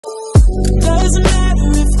Doesn't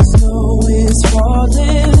matter if the snow is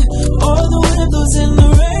falling or the windows in the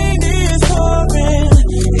rain is pouring.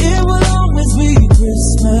 It will always be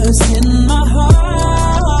Christmas in my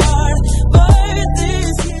heart. But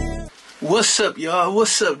this year. What's up, y'all?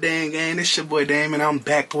 What's up, Dame Gang? It's your boy Dame, and I'm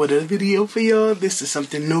back with a video for y'all. This is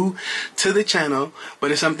something new to the channel,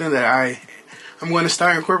 but it's something that I'm going to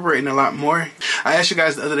start incorporating a lot more. I asked you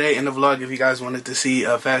guys the other day in the vlog if you guys wanted to see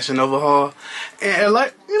a Fashion Nova haul, and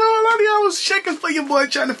like, you know, a lot of y'all was checking for your boy,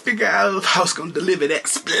 trying to figure out if I was going to deliver that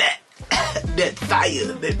splat, that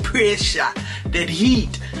fire, that pressure, that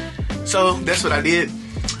heat. So that's what I did.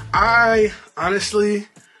 I honestly,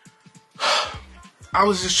 I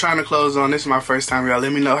was just trying to close on. This is my first time, y'all.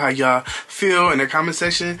 Let me know how y'all feel in the comment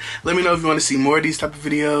section. Let me know if you want to see more of these type of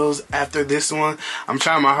videos after this one. I'm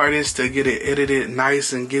trying my hardest to get it edited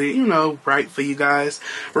nice and get it, you know, right for you guys.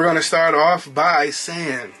 We're going to start off by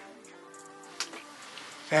saying,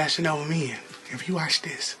 Fashion Nova Men, if you watch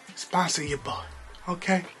this, sponsor your boy,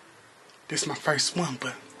 okay? This is my first one,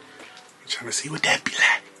 but I'm trying to see what that be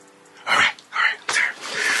like.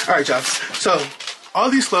 Alright, y'all. So, all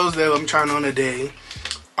these clothes that I'm trying on today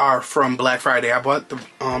are from Black Friday. I bought them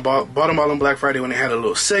all on Black Friday when they had a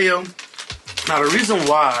little sale. Now, the reason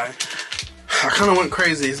why I kind of went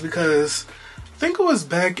crazy is because I think it was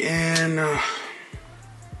back in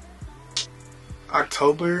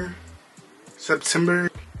October,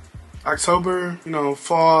 you know,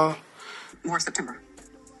 fall. More September.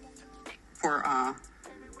 For,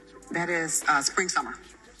 that is spring, summer.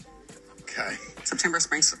 Okay. September,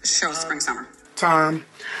 spring, show spring, summer. Time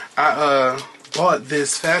I bought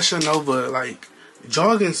this Fashion Nova like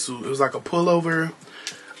jogging suit. It was like a pullover,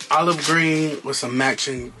 olive green with some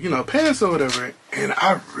matching, you know, pants or whatever, and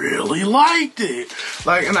I really liked it.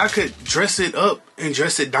 Like, and I could dress it up and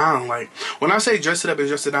dress it down. Like, when I say dress it up and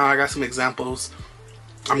dress it down, I got some examples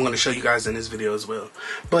I'm going to show you guys in this video as well,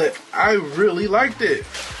 but I really liked it.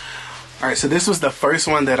 Alright, so this was the first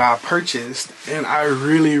one that I purchased, and I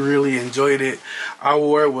really enjoyed it. I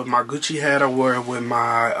wore it with my Gucci hat. I wore it with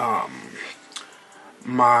my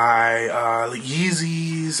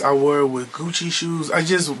Yeezys. I wore it with Gucci shoes. I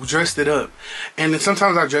just dressed it up, and then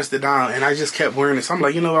sometimes I dressed it down, and I just kept wearing it. So I'm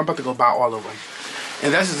like, you know, I'm about to go buy all of them,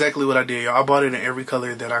 and that's exactly what I did, y'all. I bought it in every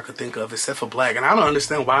color that I could think of except for black, and I don't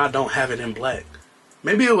understand why I don't have it in black.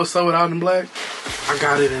 Maybe it was sold out in black. I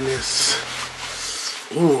got it in this.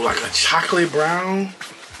 Ooh, like a chocolate brown.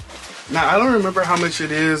 Now, I don't remember how much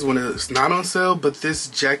it is when it's not on sale, but this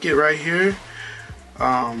jacket right here,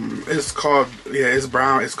 it's called, yeah, it's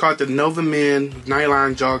brown. It's called the NOVAMEN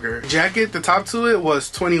Nylon Jogger jacket. The top to it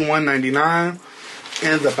was $21.99,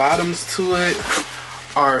 and the bottoms to it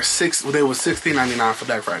are $16.99 for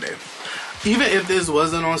Black Friday. Even if this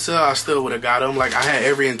wasn't on sale, I still would have got them. Like, I had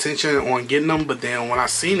every intention on getting them, but then when I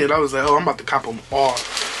seen it, I was like, oh, I'm about to cop them all.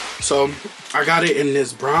 So I got it in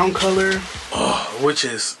this brown color, which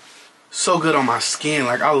is so good on my skin.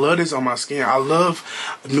 Like, I love this on my skin. I love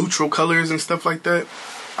neutral colors and stuff like that.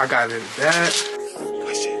 I got it in that.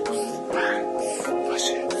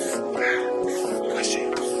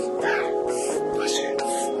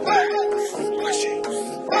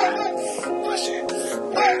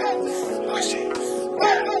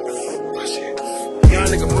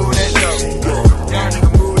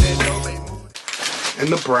 In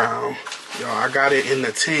the brown, y'all, I got it in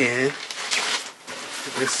the tan.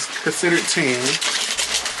 This is considered tan.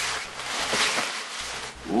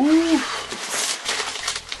 Ooh,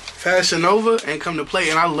 Fashion Nova ain't come to play,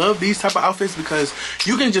 and I love these type of outfits because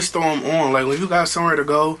you can just throw them on. Like, when you got somewhere to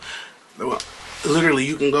go, literally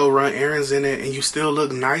you can go run errands in it, and you still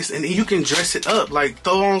look nice, and you can dress it up. Like,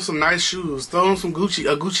 throw on some nice shoes, throw on some a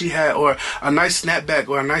Gucci hat, or a nice snapback,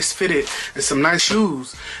 or a nice fitted, and some nice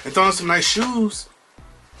shoes, and throw on some nice shoes.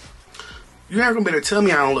 You're not gonna be able to tell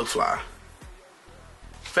me I don't look fly.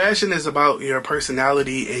 Fashion is about your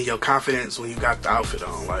personality and your confidence when you got the outfit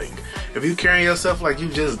on. Like, if you carrying yourself like you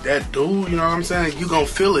just that dude, you know what I'm saying? You gonna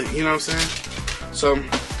feel it, you know what I'm saying? So,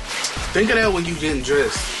 think of that when you getting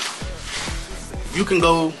dressed. You can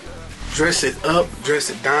go dress it up, dress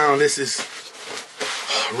it down. This is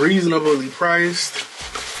reasonably priced,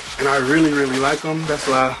 and I really like them. That's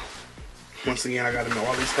why, once again, I got them in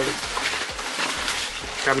all these colors.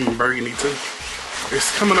 Got them in burgundy too.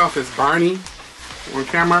 It's coming off as Barney on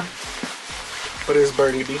camera, but it's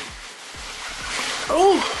burgundy.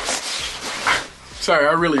 Oh, sorry,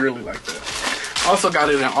 I really like that. Also got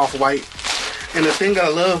it in off-white. And the thing I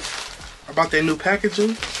love about their new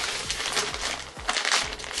packaging,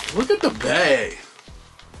 look at the bag.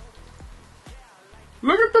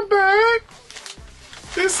 Look at the bag.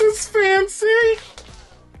 This is fancy.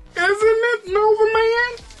 Isn't it,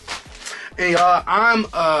 NOVAMEN? Hey y'all, I'm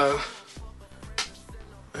a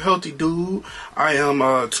healthy dude. I am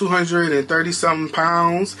 230 something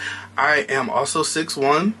pounds. I am also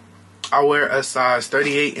 6'1". I wear a size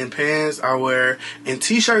 38 in pants. I wear in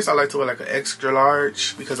t-shirts. I like to wear like an extra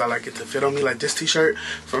large because I like it to fit on me. Like this t-shirt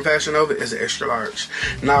from Fashion Nova is an extra large.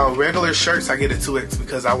 Now regular shirts I get a 2X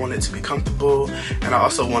because I want it to be comfortable, and I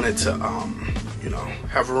also want it to you know,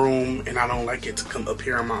 have room, and I don't like it to come up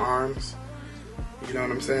here on my arms. You know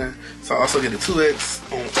what I'm saying? So I also get a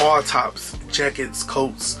 2X on all tops, jackets,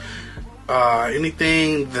 coats,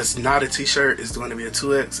 anything that's not a t-shirt is going to be a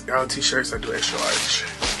 2X. All t-shirts I do extra large.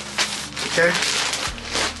 Okay?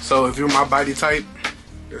 So if you're my body type,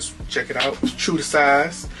 just check it out. It's true to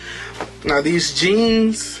size. Now these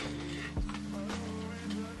jeans,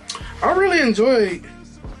 I really enjoyed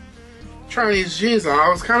trying these jeans on. I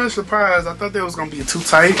was kind of surprised. I thought they was going to be too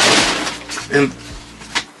tight. And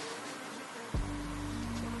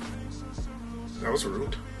that was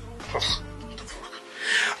rude.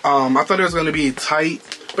 I thought it was going to be tight,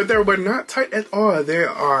 but they were not tight at all. They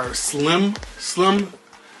are slim.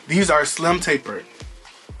 These are slim tapered,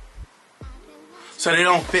 so they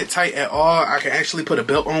don't fit tight at all. I can actually put a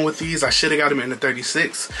belt on with these. I should have got them in a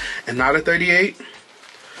 36 and not a 38,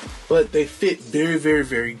 but they fit very, very,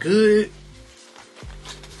 very good.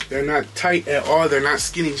 They're not tight at all. They're not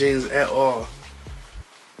skinny jeans at all.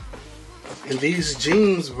 And these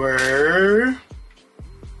jeans were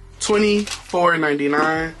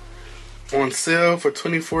 $24.99 on sale for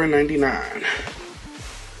 $24.99.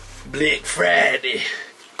 Black Friday.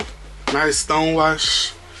 Nice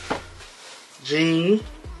stonewash jean.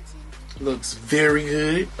 Looks very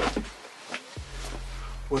good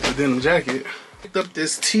with the denim jacket. Picked up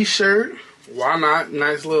this t-shirt. Why not?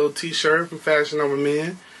 Nice little t-shirt from Fashion Nova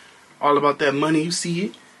Men. All about that money. You see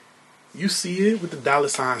it. You see it with the dollar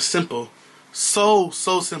sign. Simple. So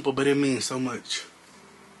simple, but it means so much.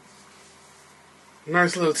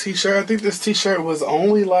 Nice little t-shirt. I think this t-shirt was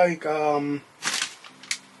only like what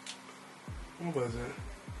was it?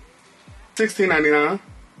 $16.99.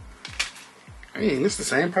 Dang, it's the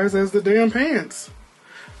same price as the damn pants.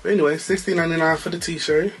 But anyway, $16.99 for the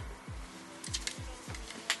t-shirt.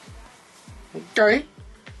 Okay.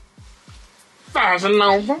 Fashion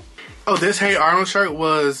Nova. Oh, this Hey Arnold shirt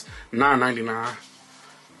was $9.99.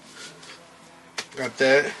 Got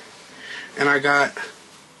that. And I got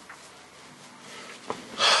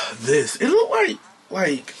this. It looked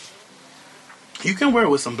like you can wear it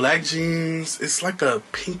with some black jeans. It's like a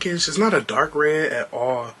pinkish. It's not a dark red at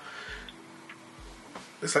all.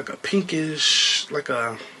 It's like a pinkish, like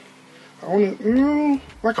a,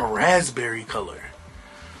 like a raspberry color.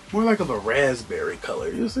 More like of a raspberry color,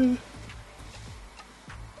 you see?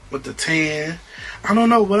 With the tan. I don't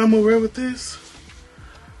know what I'm gonna wear with this,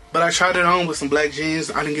 but I tried it on with some black jeans.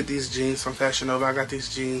 I didn't get these jeans from Fashion Nova. I got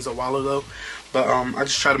these jeans a while ago, but I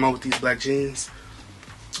just tried them on with these black jeans.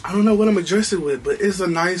 I don't know what I'm gonna dress it with, but it's a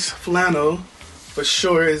nice flannel for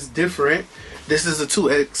sure. It's different. This is a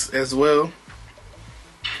 2X as well.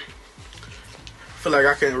 I feel like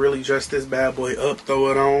I can really dress this bad boy up,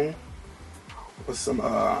 throw it on with some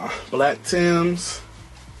black Tims.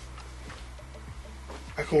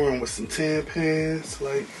 I can wear them with some tan pants,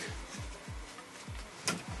 like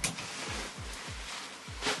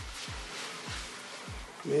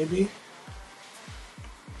maybe.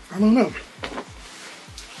 I don't know.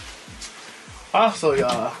 Also,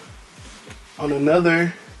 y'all, on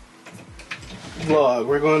another vlog,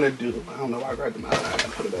 we're going to do, I don't know why I grabbed them out. I gotta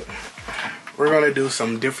put it back. We're going to do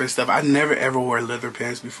some different stuff. I never ever wore leather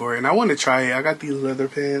pants before, and I want to try it. I got these leather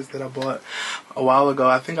pants that I bought a while ago.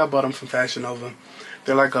 I think I bought them from Fashion Nova.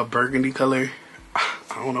 They're like a burgundy color.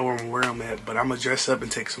 I don't know where I'm going to wear them at, but I'm going to dress up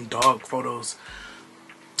and take some dog photos.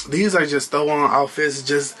 These are just throw-on outfits,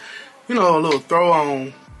 just, you know, a little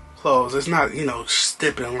throw-on clothes. It's not, you know,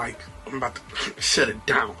 stepping like I'm about to shut it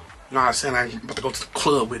down. You know what I'm saying? I'm about to go to the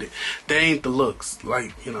club with it. They ain't the looks.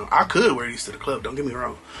 Like, you know, I could wear these to the club, don't get me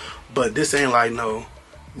wrong. But this ain't like no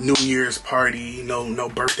New Year's party, no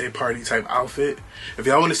birthday party type outfit. If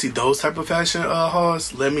y'all want to see those type of fashion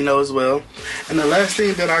hauls, let me know as well. And the last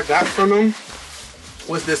thing that I got from them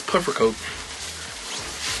was this puffer coat.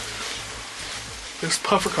 This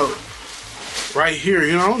puffer coat right here,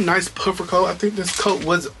 you know, nice puffer coat. I think this coat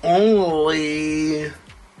was only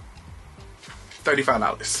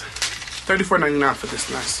 $35. $34.99 for this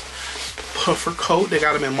nice puffer coat. They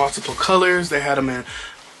got them in multiple colors. They had them in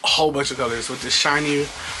a whole bunch of colors with this shiny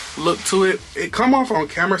look to it. It come off on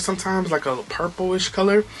camera sometimes like a purplish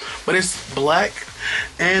color, but it's black,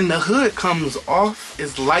 and the hood comes off.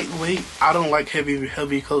 It's lightweight. I don't like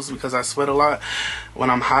heavy coats because I sweat a lot when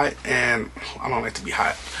I'm hot, and I don't like to be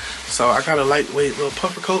hot. So I got a lightweight little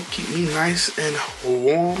puffer coat, keep me nice and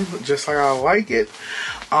warm, just like I like it.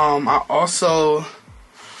 I also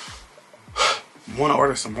want to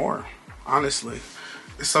order some more, honestly.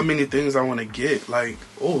 There's so many things I want to get. Like,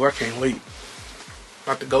 oh, I can't wait.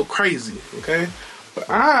 About to go crazy, okay? But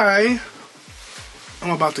I'm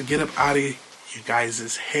about to get up out of you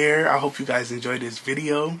guys' hair. I hope you guys enjoyed this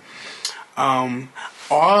video.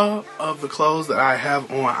 All of the clothes that I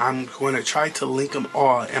have on, I'm going to try to link them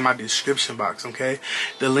all in my description box, okay?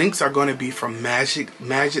 The links are going to be from Magic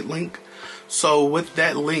Link. So what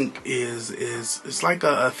that link is it's like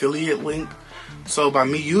an affiliate link. So by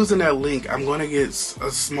me using that link, I'm going to get a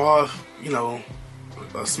small,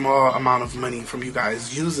 a small amount of money from you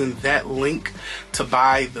guys using that link to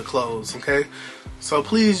buy the clothes, okay? So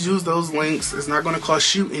please use those links. It's not going to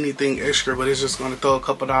cost you anything extra, but it's just going to throw a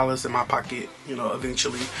couple dollars in my pocket,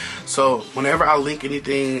 eventually. So whenever I link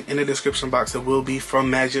anything in the description box, it will be from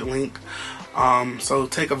Magic Link. So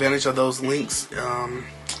take advantage of those links.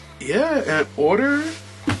 Yeah, and order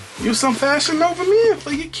you some Fashion Nova men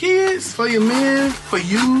for your kids, for your men, for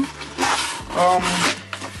you.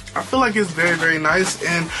 I feel like it's very, very nice,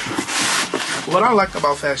 and what I like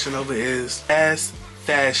about Fashion Nova is fast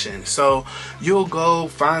fashion. So you'll go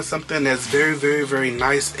find something that's very, very, very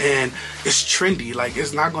nice, and it's trendy. Like,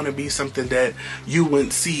 it's not going to be something that you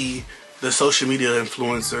wouldn't see the social media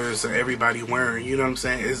influencers or everybody wearing. You know what I'm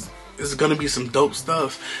saying? It's going to be some dope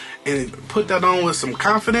stuff, and put that on with some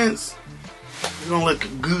confidence. You're gonna look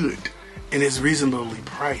good, and it's reasonably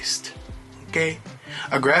priced, okay?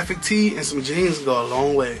 A graphic tee and some jeans go a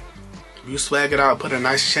long way. If you swag it out, put a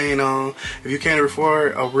nice chain on. If you can't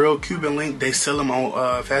afford a real Cuban link, they sell them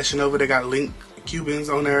on Fashion Nova. They got link Cubans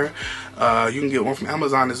on there. You can get one from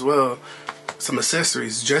Amazon as well. Some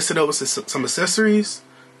accessories. Dress it up with some accessories.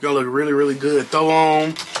 You're gonna look really, really good. Throw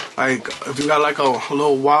on, like, if you got like a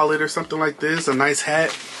little wallet or something like this, a nice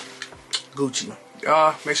hat, Gucci.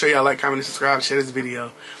 Y'all, make sure y'all like, comment, and subscribe. Share this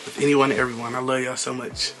video with anyone and everyone. I love y'all so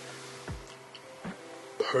much.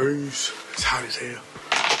 Peace. It's hot as hell.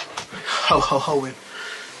 Ho-ho-hoing.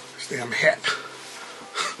 This damn hat.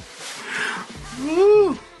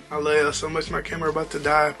 Woo. I love y'all so much. My camera about to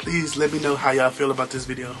die. Please let me know how y'all feel about this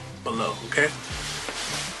video below, okay?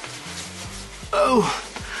 Oh.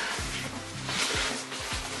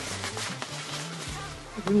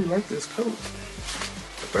 I really like this coat.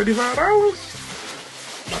 For $35?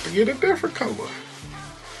 About to get a different color.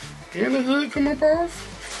 And the hood come up off.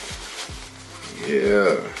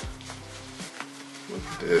 Yeah. Look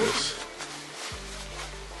at this.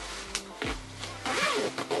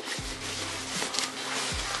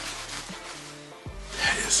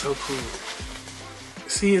 That is so cool.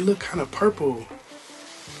 See, it look kind of purple,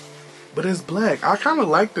 but it's black. I kind of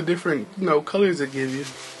like the different, colors it give you.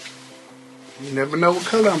 You never know what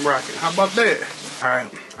color I'm rocking. How about that?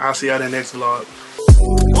 Alright, I'll see y'all in the next vlog.